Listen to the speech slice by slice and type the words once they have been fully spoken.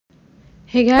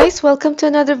Hey guys, welcome to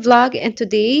another vlog, and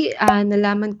today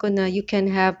nalaman ko na you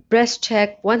can have breast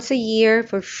check once a year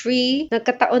for free.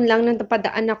 Nagkataon lang na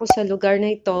napadaan ako sa lugar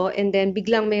na ito and then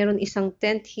biglang mayroon isang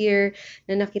tent here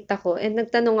na nakita ko and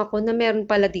nagtanong ako na meron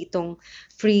pala ditong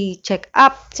free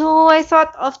check-up. So I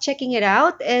thought of checking it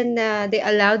out and they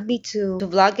allowed me to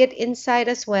vlog it inside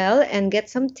as well and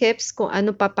get some tips kung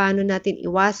ano paano natin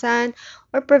iwasan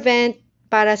or prevent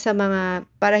para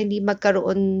hindi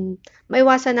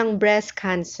maiwasan ng breast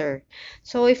cancer.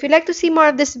 So if you'd like to see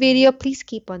more of this video, please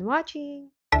keep on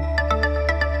watching.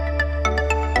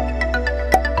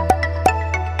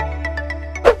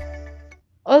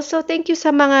 Also, thank you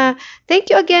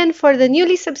again for the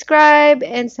newly subscribed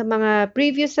and sa mga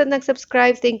previous na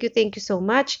nag-subscribe. Thank you so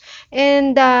much.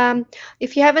 And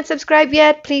if you haven't subscribed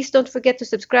yet, please don't forget to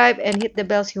subscribe and hit the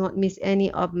bell so you won't miss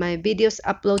any of my videos,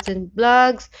 uploads, and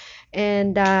vlogs.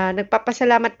 And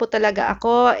nagpapasalamat po talaga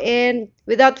ako. And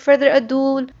without further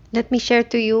ado, let me share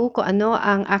to you kung ano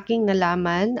ang aking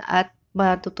nalaman at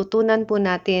matututunan po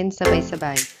natin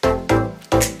sabay-sabay.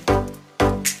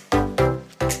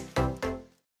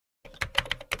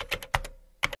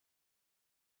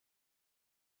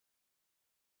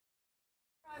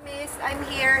 I'm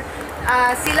here.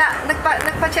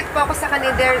 Nagpa-check po ako sa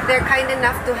kanila. They're kind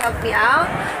enough to help me out.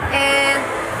 And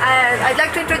I'd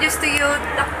like to introduce to you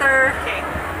Dr. K.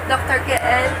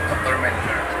 and Dr.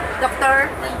 Mentor.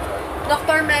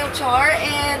 Dr. Melchor.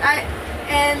 And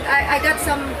I got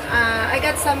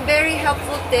some very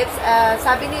helpful tips.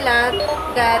 Sabi nila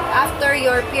that after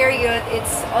your period,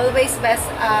 it's always best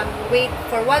wait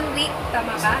for 1 week,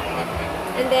 tama ba?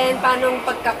 And then paanong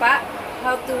pagkapa?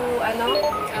 How to,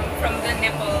 from the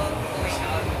nipple going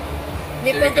out.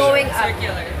 Nipple going up.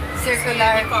 Circular. So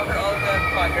you cover all the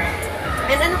quadrants.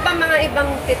 And ano pa mga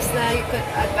ibang tips na you could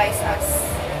advise us?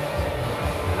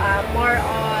 More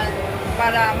on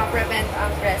para ma-prevent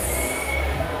ang breast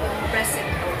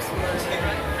symptoms.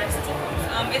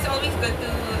 It's always good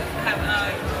to have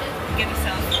get a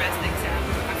self-breast exam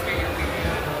after your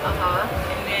period.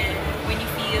 And then when you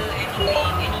feel anything,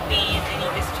 any pain, any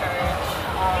discharge,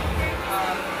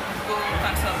 go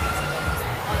consult with a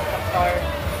doctor.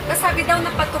 Tapos sabi daw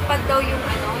napatupad daw yung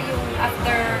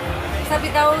after,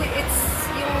 sabi daw it's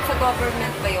yung sa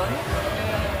government ba yun?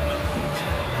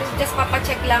 Just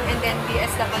papacheck lang and then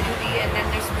DSWD and then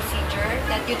there's procedure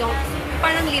that you don't,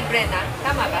 parang libre na.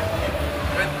 Tama ba?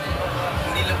 But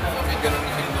hindi lang po kami ganun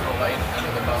isinuro kayo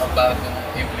ng bagong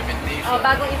implementation. Oh,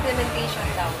 bagong implementation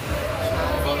daw.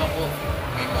 Baka po,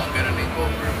 may mga ganun yung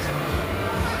government.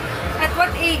 At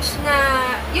what age na,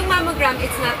 yung mammogram,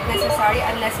 it's not necessary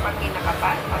unless pag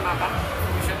pinakapa, tama ba?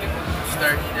 Usually po,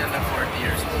 start na 40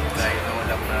 years old kahit na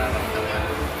walang nararamdaman.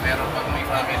 Pero pag may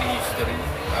family history,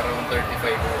 around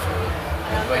 35 years old,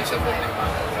 advisable na yung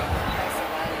mammogram.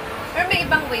 Pero may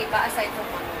ibang way pa aside from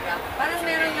mammogram? Parang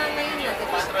meron na ngayon na, di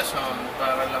ba? Ultrasound,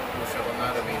 para lang po siya kung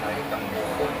may nakitang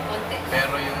bukol. Konti.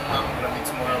 Pero yung mammogram,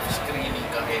 it's more of screening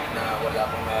kahit na wala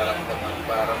kang nararamdaman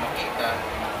para makita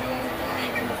yung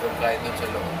bukol kahit doon sa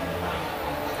loob.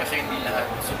 Kasi hindi lahat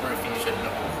superficial na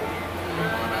bukol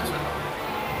yung mga nasa loob.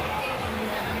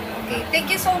 Okay, thank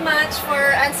you so much for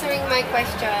answering my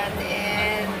question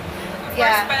and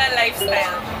First pala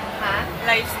lifestyle. Ha?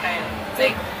 Lifestyle.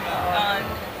 Like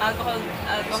alcohol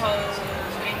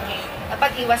drinking.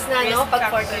 Pag iwas na, no? Risk Pag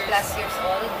 40 factors. plus years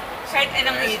old. Kahit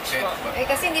anong age po. Eh,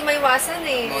 kasi hindi maiwasan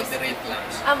eh. Moderate lang.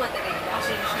 Moderate lang.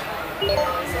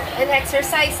 And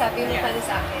exercise, sabi mo pala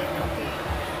sa akin. Okay.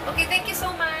 Okay, thank you so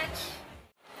much.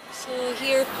 So,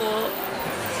 here po,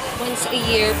 once a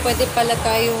year, pwede pala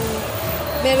tayong,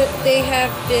 they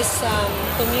have this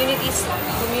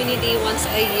community once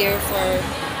a year for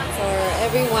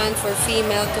everyone, for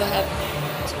female to have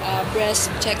breast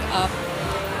check-up.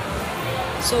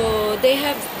 So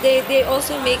they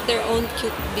also make their own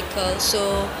cubicle.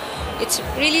 So it's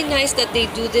really nice that they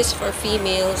do this for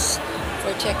females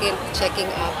for checking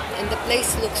up, and the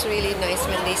place looks really nice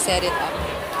when they set it up.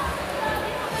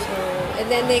 So and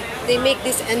then they make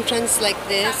this entrance like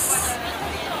this,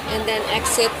 and then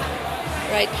exit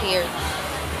right here.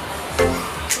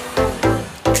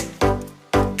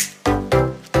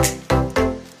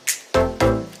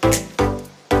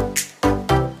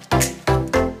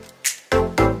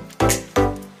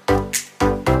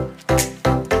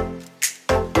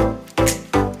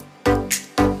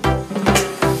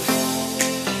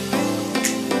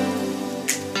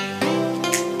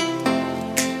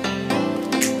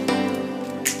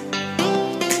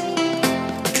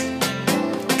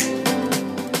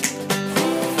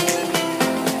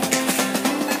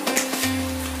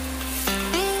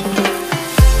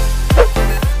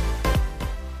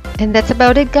 And that's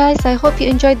about it, guys. I hope you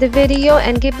enjoyed the video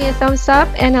and give me a thumbs up,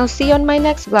 and I'll see you on my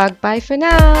next vlog. Bye for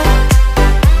now.